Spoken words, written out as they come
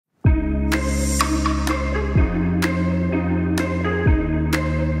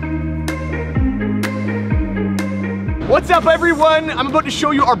up, everyone? I'm about to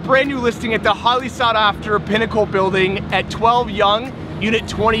show you our brand new listing at the highly sought after Pinnacle building at 12 Yonge, unit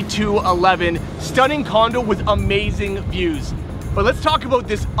 2211. Stunning condo with amazing views. But let's talk about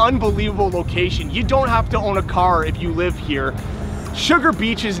this unbelievable location. You don't have to own a car if you live here. Sugar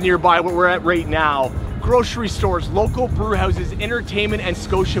Beach is nearby where we're at right now. Grocery stores, local brew houses, entertainment, and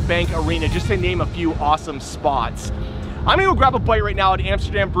Scotiabank Arena, just to name a few awesome spots. I'm gonna go grab a bite right now at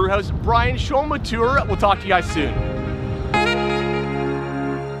Amsterdam Brew House. Brian, show them a tour. We'll talk to you guys soon.